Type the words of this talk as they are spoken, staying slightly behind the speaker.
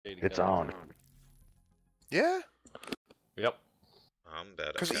It's on. Yeah? Yep. I'm bad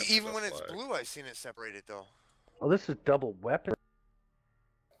at Because capture even the when it's flag. blue, I've seen it separated though. Oh, this is double weapon.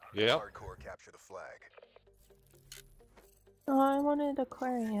 Yep. Hardcore capture the flag. Oh, I wanted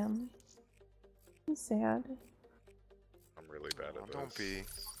aquarium. I'm sad. I'm really bad at this. Don't be.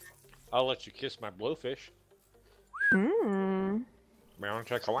 I'll let you kiss my blowfish. Mmm. Meow,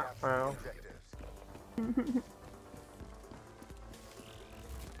 check a lot. Meow.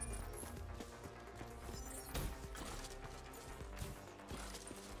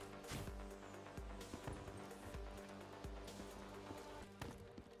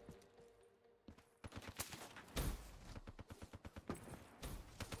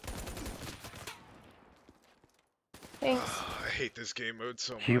 Thanks. I hate this game mode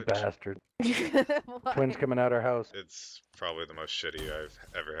so much. You bastard. Why? Twins coming out our house. It's probably the most shitty I've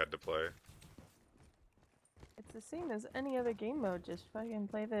ever had to play. It's the same as any other game mode, just fucking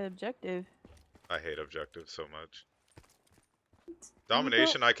play the objective. I hate objectives so much.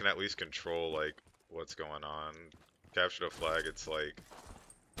 Domination, I can at least control, like, what's going on. Capture the flag, it's like,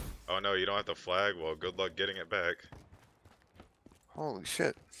 oh no, you don't have the flag? Well, good luck getting it back. Holy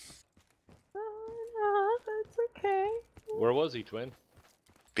shit. Oh, no, that's okay. Where was he, Twin?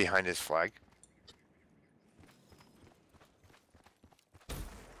 Behind his flag.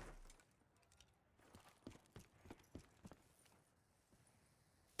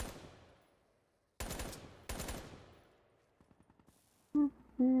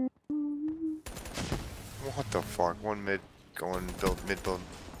 What the fuck? One mid going mid build.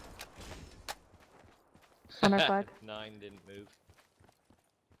 On our flag. 9 didn't move.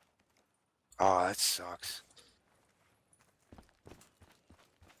 Oh, that sucks.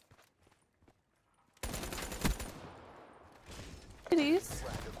 Please.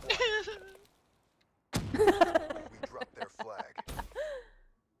 We dropped their flag.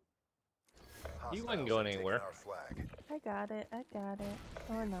 You wasn't going anywhere. Our flag. I got it. I got it.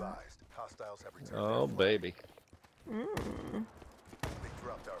 Or not. Advised. Hostiles have returned Oh, their flag. baby. Mm. They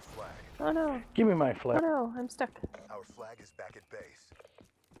dropped our flag. Oh no. Give me my Oh flag. no. I'm stuck. Our flag is back at base.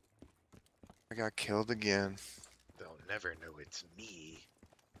 I got killed again. They'll never know it's me.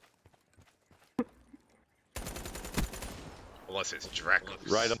 Unless it's Dracula.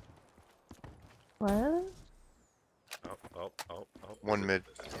 Right up. What? Oh. One mid.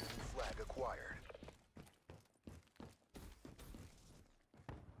 Flag acquired.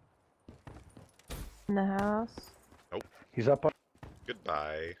 In the house. He's up on.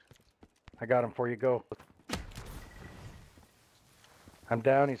 Goodbye. I got him for you. Go. I'm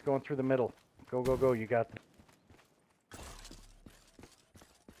down. He's going through the middle. Go, go, go. You got this.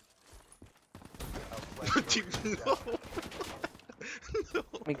 No. No.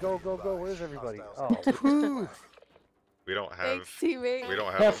 I mean, go, go, go. Where's everybody? Oh. Woo. We don't have. Thanks, teammate. We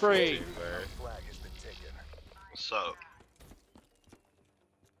don't have a full Jeffrey. team there. Flag has been taken. What's up?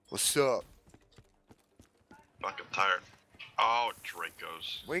 What's up? Fucking tired. Oh,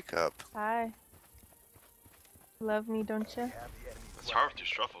 Dracos. Wake up. Hi. Love me, don't you? Have the enemy It's flag. hard with these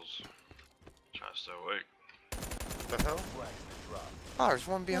truffles. Trying to stay awake. What the hell? Flag has been dropped. Oh, there's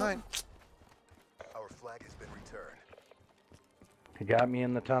one behind. Our flag has been returned. He got me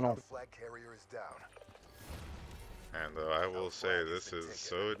in the Our tunnel. flag carrier is down. And I will say this is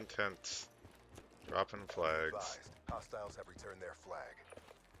so intense. Dropping flags. Advised. Hostiles have returned their flag.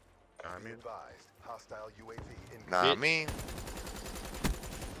 I Be mean, advised. Hostile UAV in. Nah, me.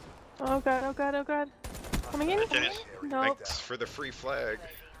 Oh god, oh god, oh god. Coming in? Hey, Dennis. Nope. thanks for the free flag.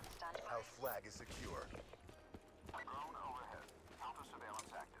 Our flag is secure.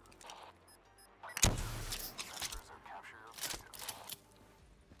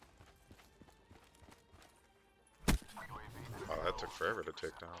 Oh, that took forever to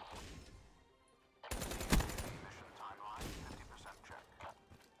take down.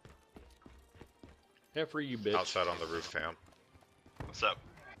 Jeffrey, you bitch. Outside on the roof, fam. What's up?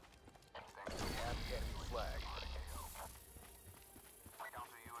 We have the enemy flag.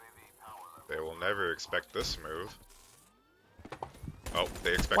 They will never expect this move. Oh,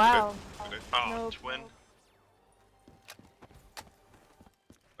 they expected Wow. it. Oh, Nope. twin.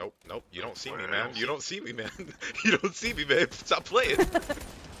 Nope, nope. You don't see me, man. You don't see me, man. You don't see me, man. Stop playing.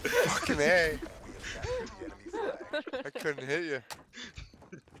 Fucking A. We have captured the enemy flag. I couldn't hit you.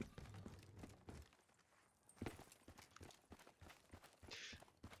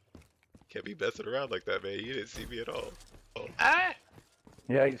 Can't be messing around like that, man. You didn't see me at all. Oh. Ah!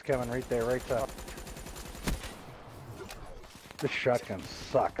 Yeah, he's coming right there, right top. This shotgun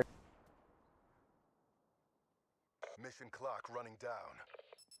sucks. Mission clock running down.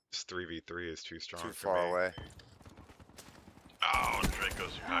 This 3v3 is too strong Too for far me. away. Oh, Dracos.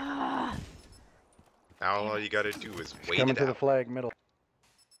 Dracos, you hacker. Now all you gotta do is He's wait coming it to the out. flag middle.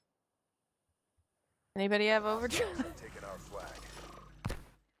 Anybody have overdrive? Hostiles have taken our flag.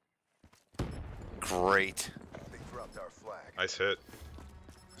 Great. They dropped our flag. Nice hit.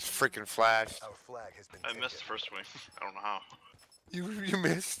 Freaking flash. Our flag has been I taken. missed the first swing. I don't know how. You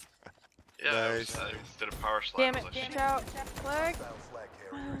missed. Yeah, Nice. I did a power slide. Damn it, I was like, watch out. Flag. Hostile flag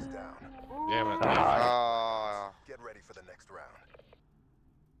carrier is down. Damn it. Ah, Oh. Get ready for the next round.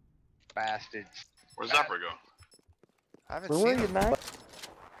 Bastards. where's Zapper go? I haven't where were seen you, him. Matt?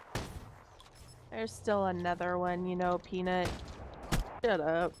 There's still another one, you know, Peanut. Shut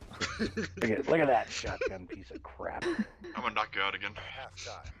up. Look at that shotgun piece of crap. I'm gonna knock you out again. Half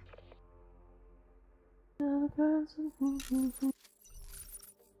time.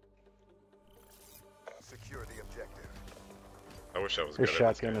 Secure the objective. I wish I was This good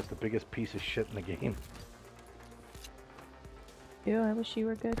shotgun at is the biggest piece of shit in the game. Ew, I wish you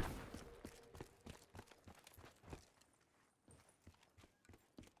were good.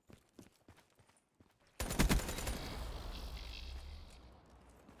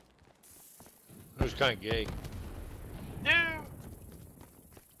 It was kind of gay. Yeah.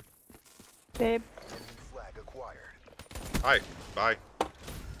 Babe. Enemy flag acquired. this game. Hi. Bye.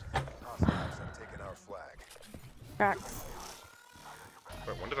 Hostiles have taken our flag. Crack.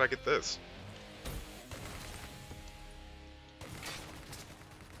 Wait, when did I get this?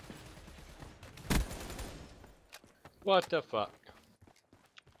 What the fuck?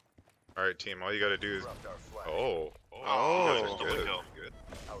 Alright, team, all you gotta do is... Dropped our flag. Oh. Oh, you guys you are stole the good. kill. Good.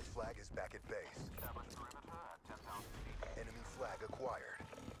 Our flag is back at base. Enemy flag acquired.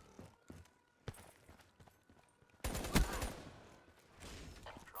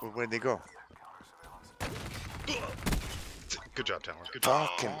 Where'd they go? Good job, Talon. Good job.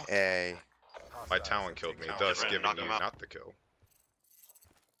 Fucking A. My Hostiles Talon have killed me, taken our thus Get ready, giving knock you him out. not the kill.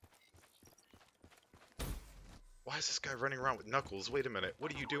 Why is this guy running around with knuckles? Wait a minute.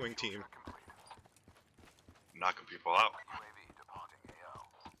 What are you doing, team? Knocking people out.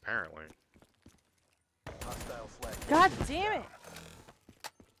 Apparently. Hostile flag. God damn it!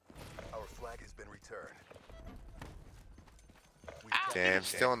 Our flag has been returned. We've got Damn, the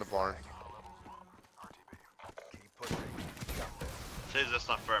still in the barn. Keep pushing. Got this. Say that's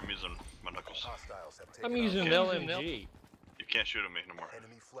not fair. I'm using my knuckles. Hostiles have taken I'm our using flag. LMG. You can't shoot at me no more.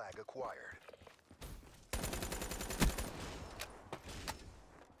 Enemy flag acquired.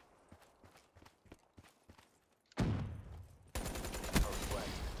 Our flag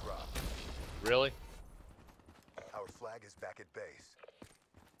has been dropped. Really? Our flag is back at base.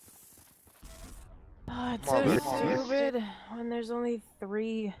 Oh, it's Come on, so man. stupid when there's only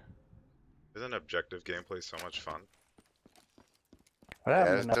 3. Isn't objective gameplay so much fun? What Yeah,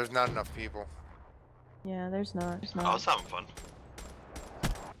 happened? there's, to there's not enough people. Yeah, there's not. There's I not. was having fun.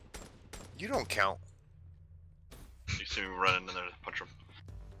 You don't count. You see me running in there to punch him.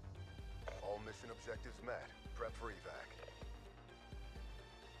 All mission objectives met. Prep for evac.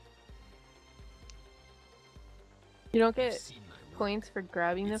 You don't get points for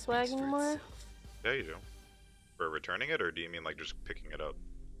grabbing the flag anymore? Yeah, you do. For returning it, or do you mean like just picking it up?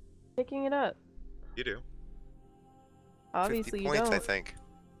 Picking it up. You do. 50 Obviously you points, don't. I think.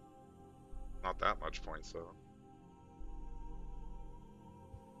 Not that much points, though.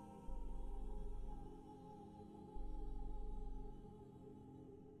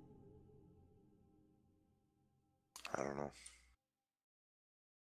 I don't know.